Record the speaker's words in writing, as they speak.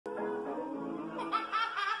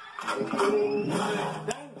Feeling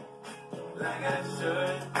good, like I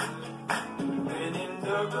should. When in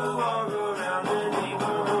circle, walk around the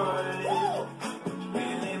neighborhood.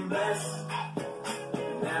 Feeling blessed,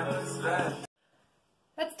 never stressed.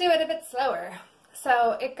 Let's do it a bit slower.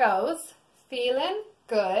 So it goes, feeling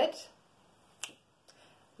good,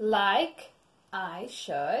 like I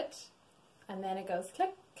should, and then it goes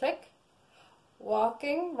click, click,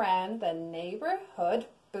 walking round the neighborhood,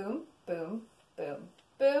 boom, boom, boom,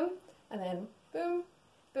 boom, and then boom,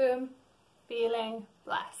 boom, feeling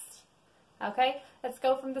blessed. Okay, let's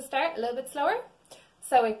go from the start, a little bit slower.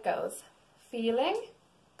 So it goes, feeling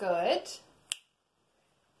good,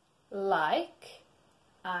 like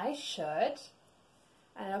I should,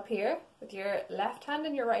 and up here with your left hand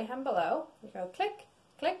and your right hand below, you go click,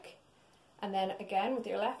 click, and then again with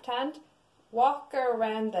your left hand, walk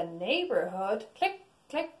around the neighborhood, click,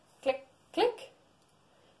 click, click, click,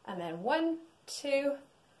 and then 1, 2,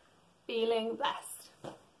 feeling blessed.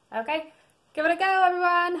 Okay, give it a go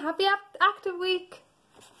everyone, happy active week.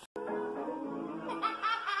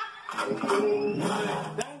 Feeling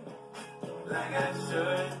good, like I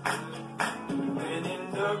should.